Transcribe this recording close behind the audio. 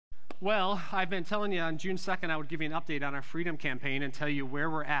Well, I've been telling you on June 2nd I would give you an update on our Freedom Campaign and tell you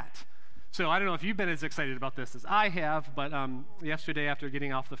where we're at. So I don't know if you've been as excited about this as I have, but yesterday after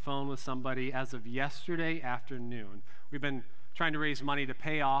getting off the phone with somebody, as of yesterday afternoon, we've been trying to raise money to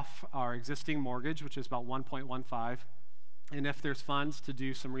pay off our existing mortgage, which is about 1.15, and if there's funds to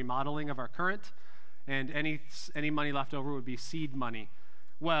do some remodeling of our current, and any money left over would be seed money.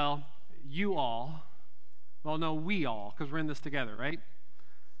 Well, we all, because we're in this together, right,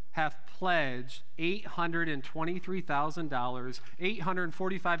 have pledged $823,000,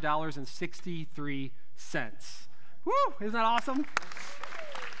 $845.63. Woo! Isn't that awesome?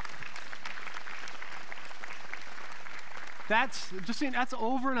 That's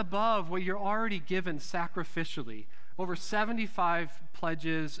over and above what you're already given sacrificially. Over 75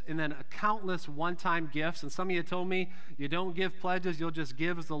 pledges, and then countless one-time gifts. And some of you told me you don't give pledges, you'll just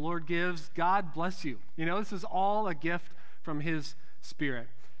give as the Lord gives. God bless you. You know, this is all a gift from His Spirit.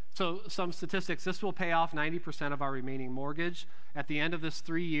 So some statistics, this will pay off 90% of our remaining mortgage. At the end of this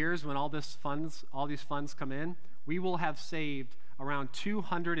 3 years, when all these funds come in, we will have saved around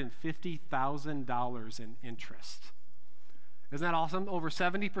 $250,000 in interest. Isn't that awesome? Over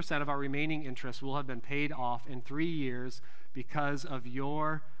 70% of our remaining interest will have been paid off in 3 years because of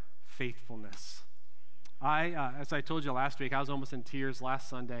your faithfulness. As I told you last week, I was almost in tears last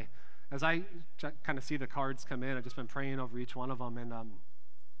Sunday. As I kind of see the cards come in, I've just been praying over each one of them, and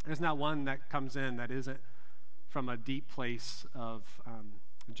there's not one that comes in that isn't from a deep place of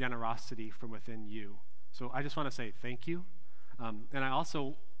generosity from within you. So I just want to say thank you. And I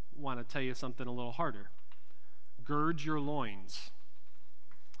also want to tell you something a little harder. Gird your loins.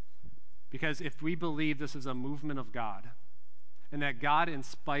 Because if we believe this is a movement of God and that God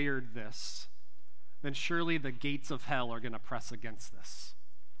inspired this, then surely the gates of hell are going to press against this.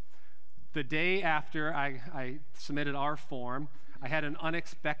 The day after I submitted our form, I had an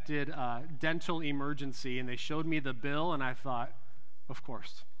unexpected dental emergency, and they showed me the bill, and I thought, of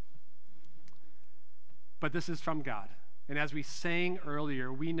course. But this is from God. And as we sang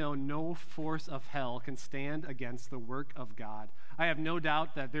earlier, we know no force of hell can stand against the work of God. I have no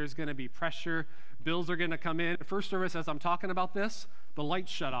doubt that there's going to be pressure. Bills are going to come in. First service, as I'm talking about this, the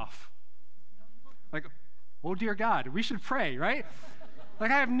lights shut off. Like, oh, dear God, we should pray, right? Like,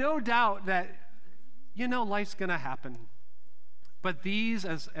 I have no doubt that, life's going to happen. But these,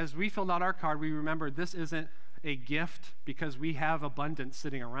 as we filled out our card, we remembered this isn't a gift because we have abundance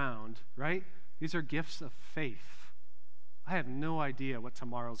sitting around, right? These are gifts of faith. I have no idea what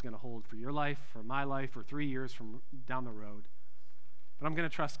tomorrow's going to hold for your life, for my life, or 3 years from down the road. But I'm going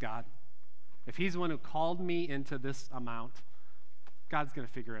to trust God. If He's the one who called me into this amount, God's going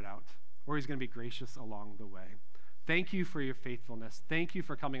to figure it out, or He's going to be gracious along the way. Thank you for your faithfulness. Thank you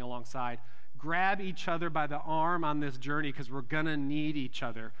for coming alongside. Grab each other by the arm on this journey because we're going to need each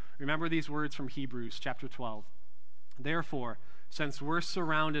other. Remember these words from Hebrews chapter 12. Therefore, since we're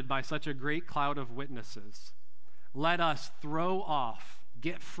surrounded by such a great cloud of witnesses, let us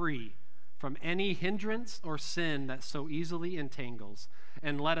get free from any hindrance or sin that so easily entangles,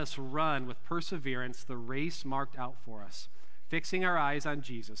 and let us run with perseverance the race marked out for us, fixing our eyes on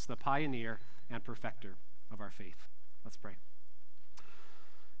Jesus, the pioneer and perfecter of our faith. Let's pray.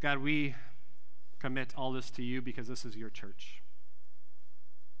 God, we commit all this to you because this is your church.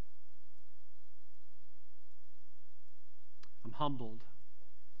 I'm humbled,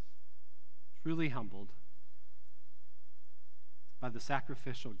 truly humbled, by the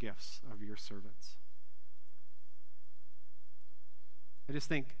sacrificial gifts of your servants. I just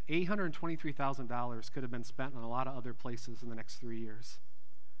think $823,000 could have been spent on a lot of other places in the next 3 years.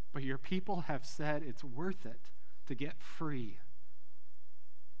 But your people have said it's worth it to get free.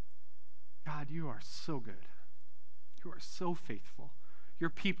 God, you are so good. You are so faithful.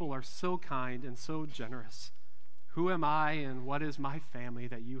 Your people are so kind and so generous. Who am I and what is my family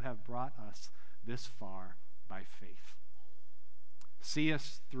that you have brought us this far by faith? See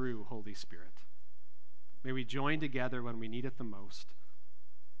us through, Holy Spirit. May we join together when we need it the most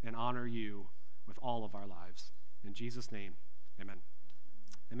and honor you with all of our lives. In Jesus' name, amen.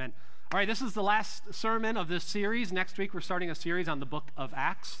 Amen. All right, this is the last sermon of this series. Next week, we're starting a series on the book of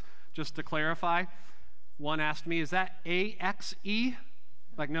Acts. Just to clarify, one asked me, is that A-X-E?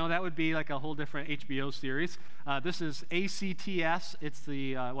 Like, no, that would be like a whole different HBO series. This is ACTS. It's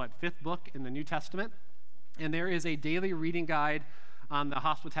the, fifth book in the New Testament. And there is a daily reading guide on the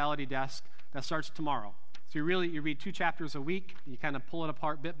hospitality desk that starts tomorrow. So you read 2 chapters a week. You kind of pull it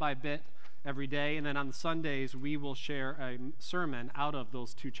apart bit by bit every day. And then on the Sundays, we will share a sermon out of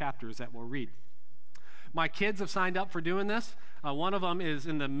those 2 chapters that we'll read. My kids have signed up for doing this. One of them is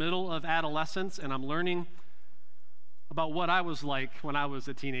in the middle of adolescence, and I'm learning about what I was like when I was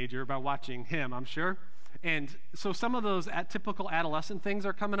a teenager by watching him, I'm sure. And so some of those typical adolescent things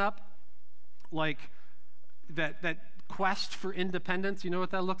are coming up, like that quest for independence. You know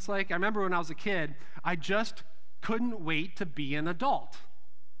what that looks like? I remember when I was a kid, I just couldn't wait to be an adult,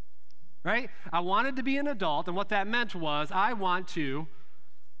 right? I wanted to be an adult, and what that meant was I want to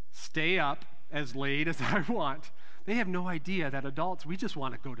stay up as late as I want. They have no idea that adults, we just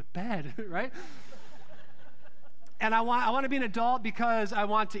want to go to bed, right? And I want to be an adult because I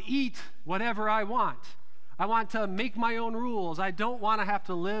want to eat whatever I want. I want to make my own rules. I don't want to have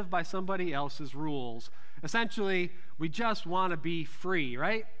to live by somebody else's rules. Essentially, we just want to be free,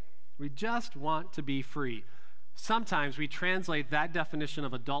 right? We just want to be free. Sometimes we translate that definition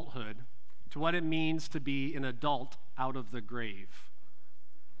of adulthood to what it means to be an adult out of the grave,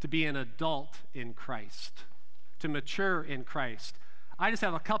 to be an adult in Christ, to mature in Christ. I just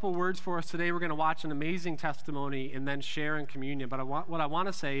have a couple words for us today. We're going to watch an amazing testimony and then share in communion. But what I want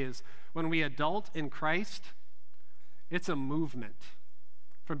to say is when we adult in Christ, it's a movement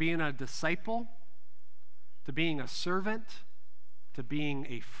from being a disciple to being a servant to being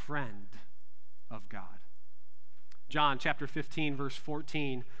a friend of God. John chapter 15, verse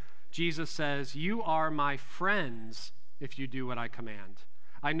 14, Jesus says, "You are my friends if you do what I command.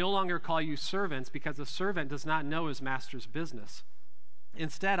 I no longer call you servants because a servant does not know his master's business.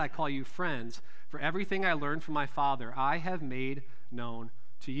 Instead, I call you friends, for everything I learned from my Father, I have made known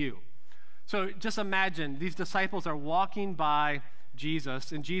to you." So just imagine these disciples are walking by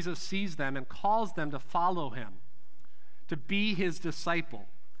Jesus, and Jesus sees them and calls them to follow him, to be his disciple.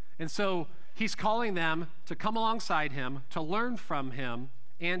 And so he's calling them to come alongside him, to learn from him,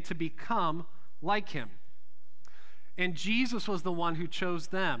 and to become like him. And Jesus was the one who chose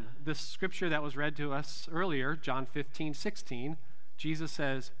them. This scripture that was read to us earlier, John 15:16, Jesus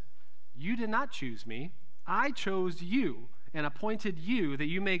says, "You did not choose me. I chose you and appointed you that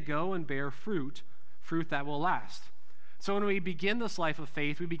you may go and bear fruit that will last." So when we begin this life of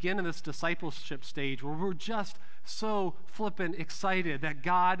faith, we begin in this discipleship stage where we're just so flippin' excited that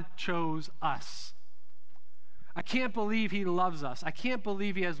God chose us. I can't believe he loves us. I can't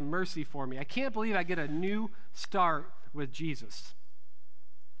believe he has mercy for me. I can't believe I get a new start with Jesus.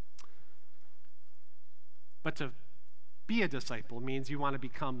 But to be a disciple means you want to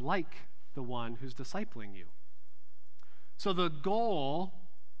become like the one who's discipling you. So the goal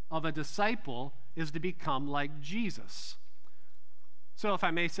of a disciple is to become like Jesus. So if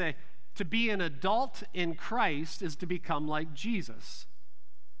I may say, to be an adult in Christ is to become like Jesus.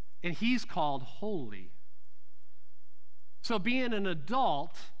 And he's called holy. So being an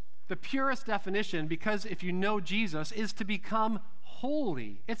adult, the purest definition, because if you know Jesus, is to become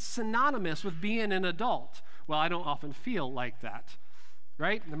holy. It's synonymous with being an adult. Well, I don't often feel like that,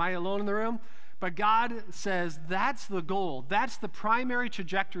 right? Am I alone in the room? But God says that's the goal. That's the primary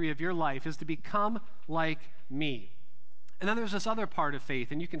trajectory of your life, is to become like me. And then there's this other part of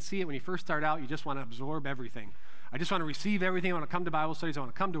faith, and you can see it when you first start out. You just want to absorb everything. I just want to receive everything. I want to come to Bible studies. I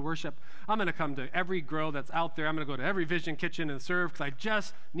want to come to worship. I'm going to come to every grow that's out there. I'm going to go to every Vision Kitchen and serve because I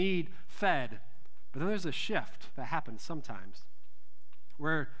just need fed. But then there's a shift that happens sometimes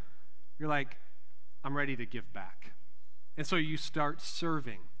where you're like, I'm ready to give back. And so you start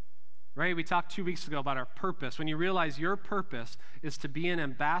serving, right? We talked 2 weeks ago about our purpose. When you realize your purpose is to be an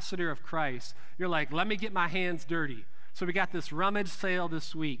ambassador of Christ, you're like, let me get my hands dirty. So we got this rummage sale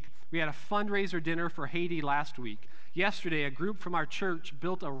this week. We had a fundraiser dinner for Haiti last week. Yesterday, a group from our church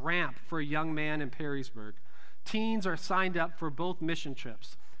built a ramp for a young man in Perrysburg. Teens are signed up for both mission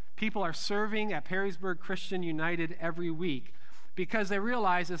trips. People are serving at Perrysburg Christian United every week because they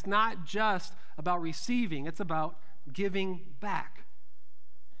realize it's not just about receiving, it's about giving back.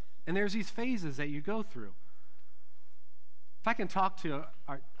 And there's these phases that you go through. If I can talk to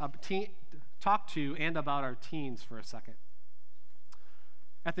and about our teens for a second.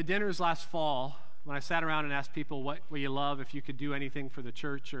 At the dinners last fall, when I sat around and asked people what you love, if you could do anything for the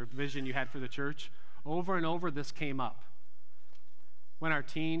church or vision you had for the church, over and over this came up. When our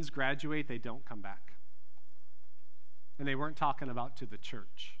teens graduate, they don't come back. And they weren't talking about to the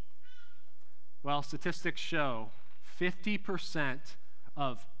church. Well, statistics show 50%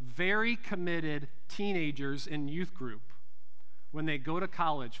 of very committed teenagers in youth group, when they go to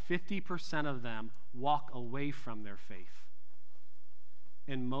college, 50% of them walk away from their faith.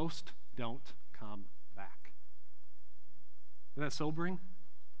 And most don't come back. Isn't that sobering?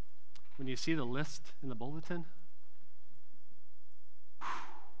 When you see the list in the bulletin?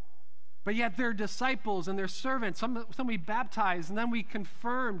 But yet they're disciples and they're servants. Some we baptized and then we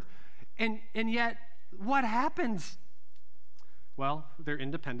confirmed. And yet, what happens? Well, they're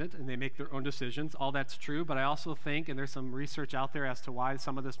independent and they make their own decisions. All that's true, but I also think, and there's some research out there as to why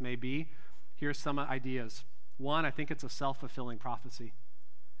some of this may be, here's some ideas. One, I think it's a self-fulfilling prophecy,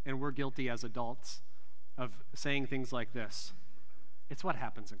 and we're guilty as adults of saying things like this. It's what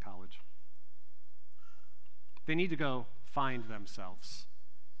happens in college. They need to go find themselves,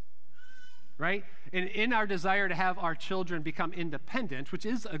 right? And in our desire to have our children become independent, which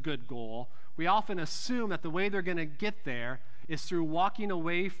is a good goal, we often assume that the way they're going to get there is through walking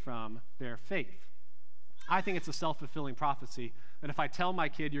away from their faith. I think it's a self-fulfilling prophecy that if I tell my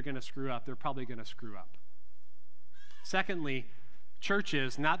kid you're going to screw up, they're probably going to screw up. Secondly,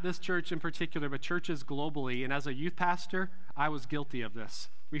 churches, not this church in particular, but churches globally, and as a youth pastor, I was guilty of this.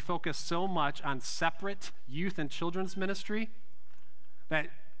 We focus so much on separate youth and children's ministry that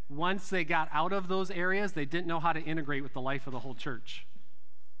once they got out of those areas, they didn't know how to integrate with the life of the whole church.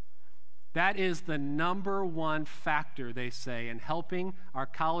 That is the number one factor, they say, in helping our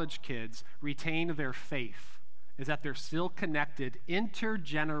college kids retain their faith, is that they're still connected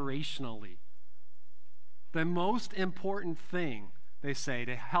intergenerationally. The most important thing, they say,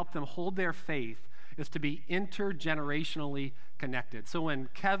 to help them hold their faith is to be intergenerationally connected. So when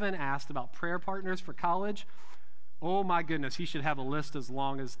Kevin asked about prayer partners for college, oh my goodness, he should have a list as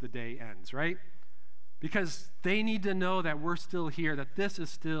long as the day ends, right? Because they need to know that we're still here, that this is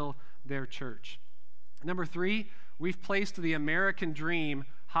still their church. Number 3, we've placed the American dream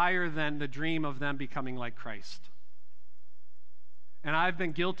higher than the dream of them becoming like Christ. And I've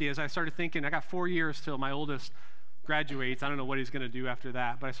been guilty as I started thinking, I got 4 years till my oldest graduates. I don't know what he's going to do after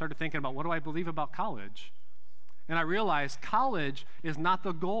that, but I started thinking about what do I believe about college? And I realized college is not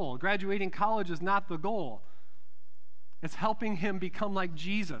the goal. Graduating college is not the goal. It's helping him become like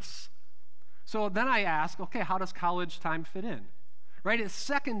Jesus. So then I ask, okay, how does college time fit in? Right? It's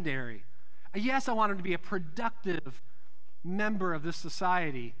secondary. Yes, I want him to be a productive member of this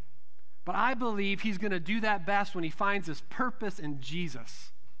society, but I believe he's going to do that best when he finds his purpose in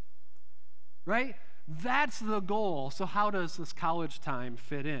Jesus. Right? That's the goal. So how does this college time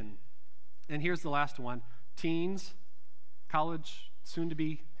fit in? And here's the last one. Teens, college,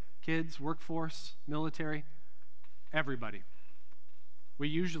 soon-to-be kids, workforce, military, everybody. We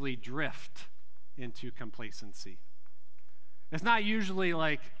usually drift into complacency. It's not usually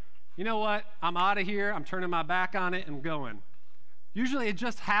like, you know what, I'm out of here, I'm turning my back on it and going. Usually it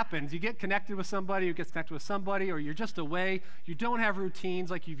just happens. You get connected with somebody who gets connected with somebody, or you're just away. You don't have routines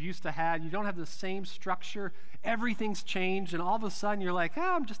like you've used to have. You don't have the same structure. Everything's changed, and all of a sudden you're like,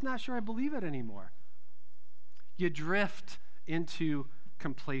 I'm just not sure I believe it anymore. You drift into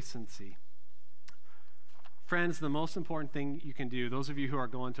complacency. Friends, the most important thing you can do, those of you who are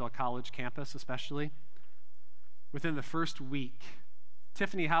going to a college campus especially, within the first week,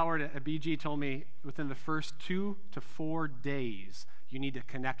 Tiffany Howard at BG told me within the first 2 to 4 days, you need to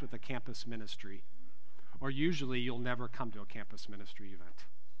connect with a campus ministry, or usually you'll never come to a campus ministry event.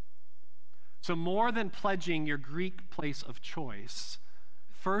 So more than pledging your Greek place of choice,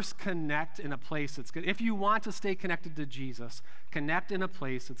 first connect in a place that's good. If you want to stay connected to Jesus, connect in a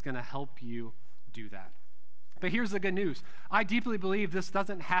place that's going to help you do that. But here's the good news. I deeply believe this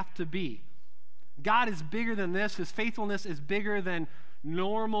doesn't have to be. God is bigger than this. His faithfulness is bigger than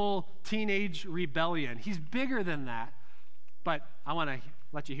normal teenage rebellion. He's bigger than that. But I want to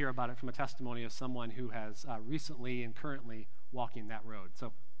let you hear about it from a testimony of someone who has recently and currently walking that road.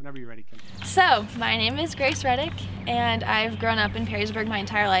 So whenever you're ready, Kim. So my name is Grace Reddick, and I've grown up in Perrysburg my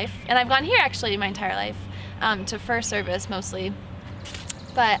entire life. And I've gone here actually my entire life, to first service mostly.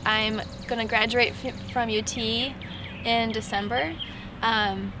 But I'm going to graduate from UT in December.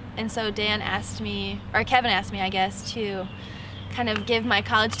 And so Dan asked me, or Kevin asked me, I guess, to kind of give my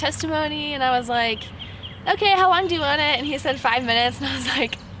college testimony. And I was like, okay, how long do you want it? And he said 5 minutes. And I was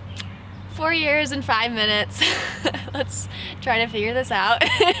like, 4 years and 5 minutes. Let's try to figure this out.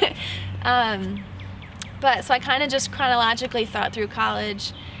 But so I kind of just chronologically thought through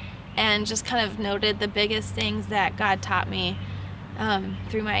college and just kind of noted the biggest things that God taught me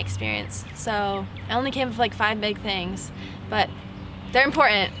through my experience. So I only came with like 5 big things, but they're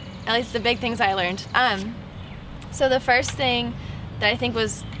important, at least the big things I learned. So the first thing that I think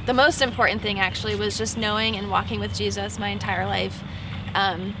was the most important thing actually was just knowing and walking with Jesus my entire life,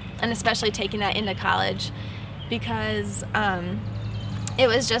 and especially taking that into college, because it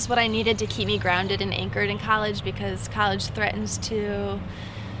was just what I needed to keep me grounded and anchored in college, because college threatens to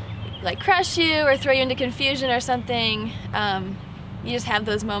like crush you or throw you into confusion or something. You just have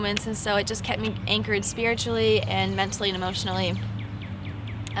those moments, and so it just kept me anchored spiritually and mentally and emotionally.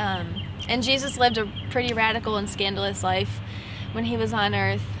 And Jesus lived a pretty radical and scandalous life when he was on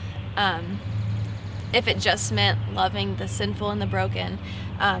earth. if it just meant loving the sinful and the broken.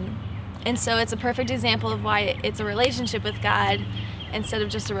 And so it's a perfect example of why it's a relationship with God instead of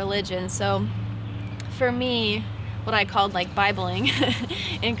just a religion. So for me, what I called like Bibling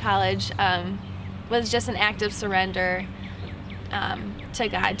in college was just an act of surrender to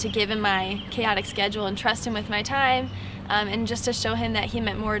God, to give him my chaotic schedule and trust him with my time, and just to show him that he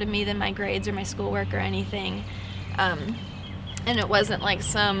meant more to me than my grades or my schoolwork or anything. And it wasn't like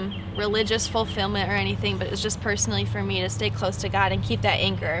some religious fulfillment or anything, but it was just personally for me to stay close to God and keep that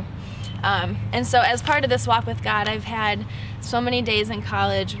anchor. And so as part of this walk with God, I've had so many days in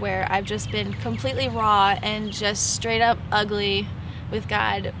college where I've just been completely raw and just straight up ugly with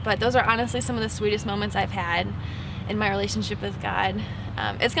God. But those are honestly some of the sweetest moments I've had in my relationship with God.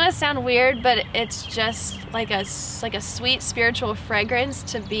 It's gonna sound weird, but it's just like a sweet spiritual fragrance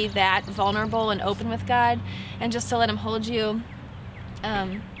to be that vulnerable and open with God, and just to let him hold you.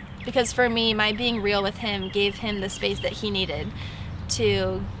 Because for me, my being real with him gave him the space that he needed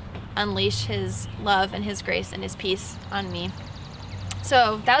to unleash his love and his grace and his peace on me.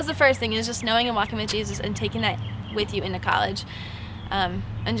 So that was the first thing, is just knowing and walking with Jesus and taking that with you into college, and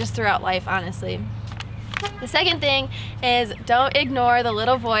just throughout life, honestly. The second thing is, don't ignore the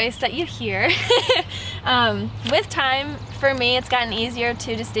little voice that you hear. With time, for me, it's gotten easier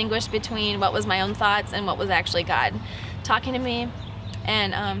to distinguish between what was my own thoughts and what was actually God talking to me.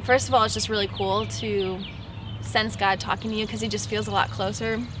 And first of all, it's just really cool to sense God talking to you, because he just feels a lot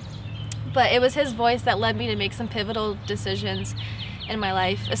closer. But it was his voice that led me to make some pivotal decisions in my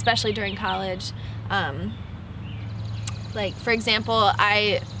life, especially during college. Like, for example,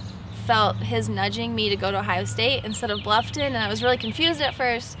 I felt his nudging me to go to Ohio State instead of Bluffton, and I was really confused at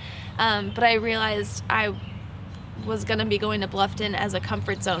first, but I realized I was going to be going to Bluffton as a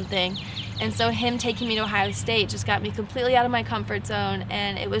comfort zone thing. And so him taking me to Ohio State just got me completely out of my comfort zone,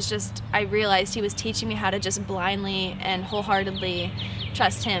 and it was just, I realized he was teaching me how to just blindly and wholeheartedly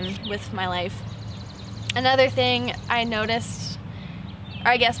trust him with my life. Another thing I noticed, or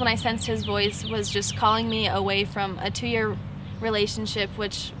I guess when I sensed his voice, was just calling me away from a 2-year relationship,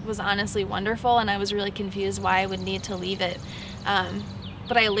 which was honestly wonderful, and I was really confused why I would need to leave it.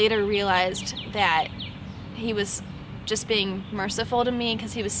 But I later realized that he was just being merciful to me,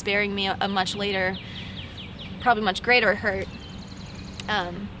 because he was sparing me a much later, probably much greater hurt.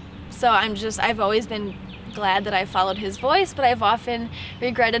 So I've always been glad that I followed his voice, but I've often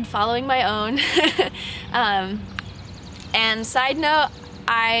regretted following my own. And side note,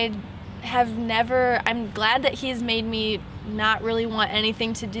 I'm glad that he's made me not really want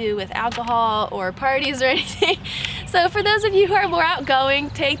anything to do with alcohol or parties or anything. So for those of you who are more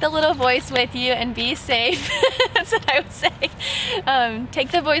outgoing, take the little voice with you and be safe. That's what I would say.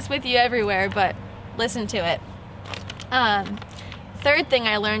 Take the voice with you everywhere, but listen to it. Third thing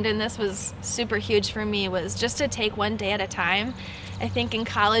I learned, and this was super huge for me, was just to take one day at a time. I think in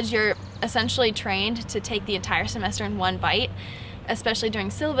college you're essentially trained to take the entire semester in one bite, especially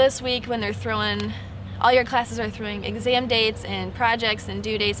during syllabus week, when all your classes are throwing exam dates and projects and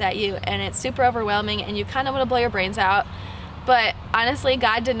due dates at you, and it's super overwhelming and you kind of want to blow your brains out. But honestly,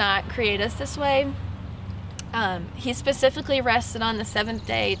 God did not create us this way. He specifically rested on the 7th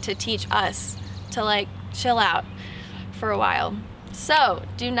day to teach us to like chill out for a while. So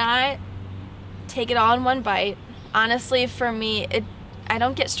do not take it all in one bite. Honestly, for me, I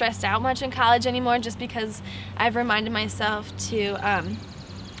don't get stressed out much in college anymore, just because I've reminded myself to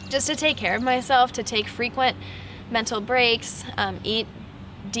just to take care of myself, to take frequent mental breaks, eat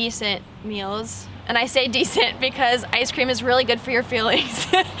decent meals. And I say decent because ice cream is really good for your feelings.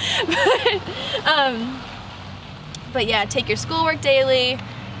 But yeah, take your schoolwork daily,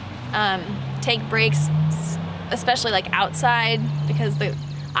 take breaks, especially like outside, because the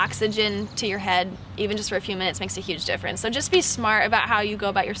oxygen to your head, even just for a few minutes, makes a huge difference. So just be smart about how you go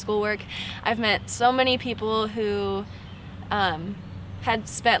about your schoolwork. I've met so many people who had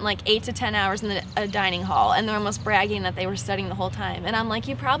spent like 8 to 10 hours in a dining hall, and they're almost bragging that they were studying the whole time. And I'm like,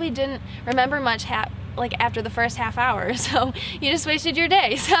 you probably didn't remember much like after the first half hour, so you just wasted your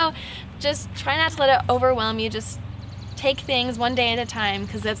day. So just try not to let it overwhelm you. Just take things one day at a time,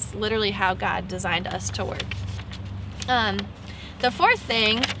 because that's literally how God designed us to work. The fourth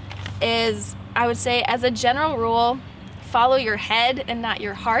thing is, I would say, as a general rule, follow your head and not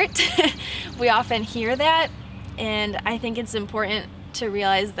your heart. We often hear that, and I think it's important to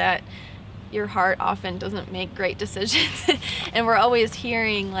realize that your heart often doesn't make great decisions. And we're always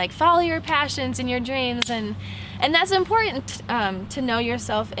hearing like, follow your passions and your dreams, and that's important, to know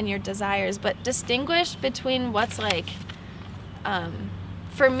yourself and your desires, but distinguish between what's like,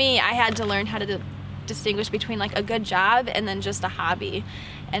 for me, I had to learn how to distinguish between like a good job and then just a hobby.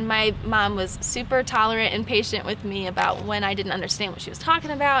 And my mom was super tolerant and patient with me about when I didn't understand what she was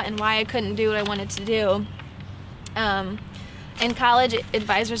talking about and why I couldn't do what I wanted to do. In college,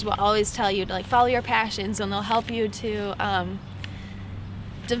 advisors will always tell you to like follow your passions, and they'll help you to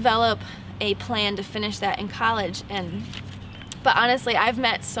develop a plan to finish that in college. But honestly, I've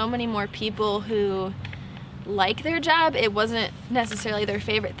met so many more people who like their job. It wasn't necessarily their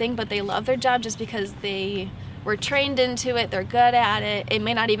favorite thing, but they love their job just because they were trained into it, they're good at it. It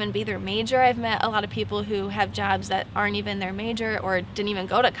may not even be their major. I've met a lot of people who have jobs that aren't even their major or didn't even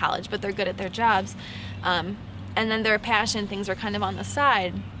go to college, but they're good at their jobs. And then their passion things are kind of on the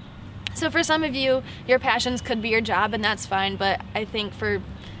side. So for some of you, your passions could be your job, and that's fine, but I think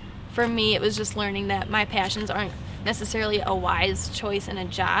for me, it was just learning that my passions aren't necessarily a wise choice in a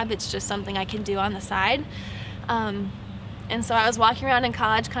job. It's just something I can do on the side. And so I was walking around in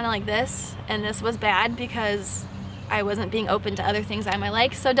college kind of like this, and this was bad because I wasn't being open to other things I might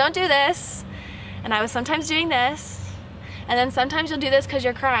like. So don't do this. And I was sometimes doing this, and then sometimes you'll do this because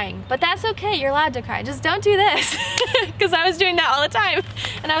you're crying. But that's okay, you're allowed to cry. Just don't do this, because I was doing that all the time,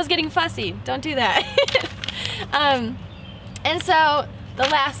 and I was getting fussy. Don't do that. And so the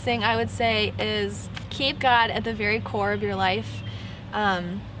last thing I would say is keep God at the very core of your life.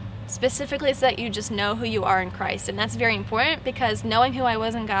 Specifically so that you just know who you are in Christ. And that's very important, because knowing who I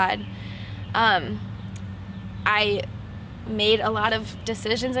was in God, I made a lot of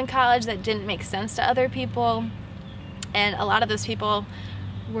decisions in college that didn't make sense to other people, and a lot of those people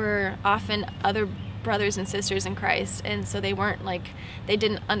were often other brothers and sisters in Christ, and so they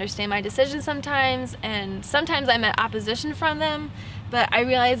didn't understand my decisions sometimes, and sometimes I met opposition from them. But I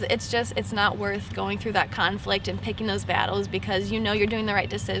realized it's not worth going through that conflict and picking those battles, because you know you're doing the right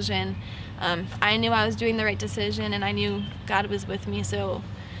decision. I knew I was doing the right decision, and I knew God was with me, so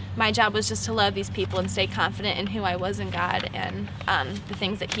my job was just to love these people and stay confident in who I was in God and the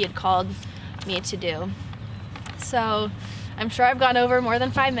things that He had called me to do. So I'm sure I've gone over more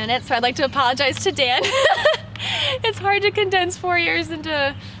than 5 minutes, so I'd like to apologize to Dan. It's hard to condense 4 years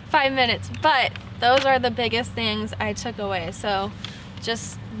into 5 minutes, but those are the biggest things I took away. So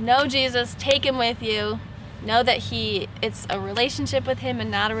just know Jesus, take Him with you, know that it's a relationship with Him and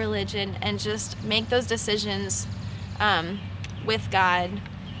not a religion, and just make those decisions with God,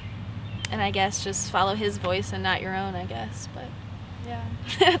 and I guess just follow His voice and not your own, I guess. But yeah,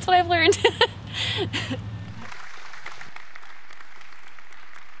 that's what I've learned.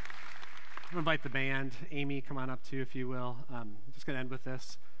 I'm going to invite the band. Amy, come on up too, if you will. I'm just going to end with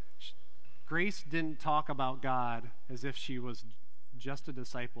this. Grace didn't talk about God as if she was just a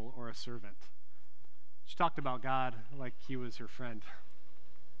disciple or a servant. She talked about God like He was her friend.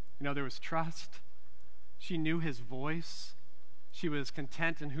 You know, there was trust. She knew His voice. She was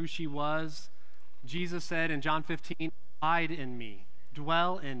content in who she was. Jesus said in John 15, "Abide in me,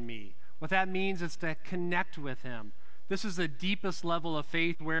 dwell in me." What that means is to connect with Him. This is the deepest level of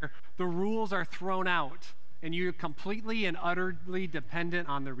faith, where the rules are thrown out and you're completely and utterly dependent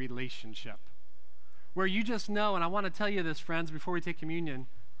on the relationship. Where you just know, and I want to tell you this, friends, before we take communion,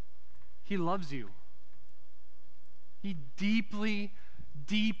 He loves you. He deeply,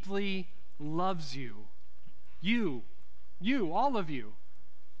 deeply loves you. You, all of you.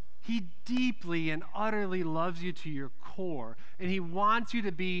 He deeply and utterly loves you to your core. And He wants you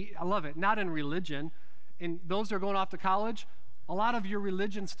to be, I love it, not in religion. And those that are going off to college, a lot of your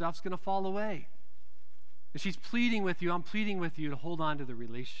religion stuff's going to fall away. And she's pleading with you, I'm pleading with you to hold on to the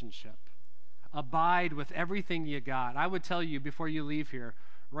relationship. Abide with everything you got. I would tell you before you leave here,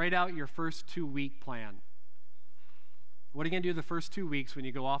 write out your first 2-week plan. What are you going to do the first 2 weeks when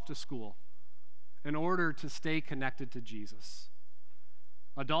you go off to school in order to stay connected to Jesus?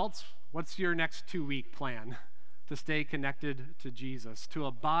 Adults, what's your next 2-week plan to stay connected to Jesus? To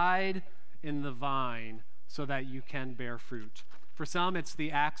abide in the vine so that you can bear fruit. For some, it's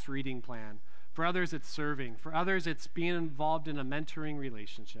the Acts reading plan. For others, it's serving. For others, it's being involved in a mentoring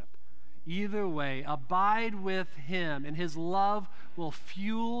relationship. Either way, abide with Him, and His love will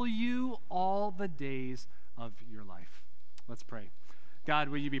fuel you all the days of your life. Let's pray. God,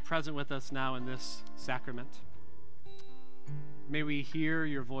 will you be present with us now in this sacrament? May we hear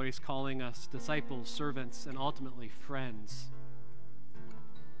your voice calling us disciples, servants, and ultimately friends.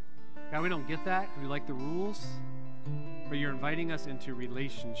 God, we don't get that because we like the rules, but you're inviting us into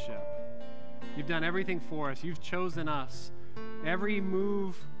relationship. You've done everything for us. You've chosen us. Every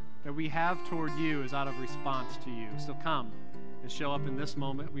move that we have toward you is out of response to you. So come and show up in this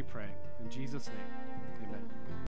moment, we pray. In Jesus' name.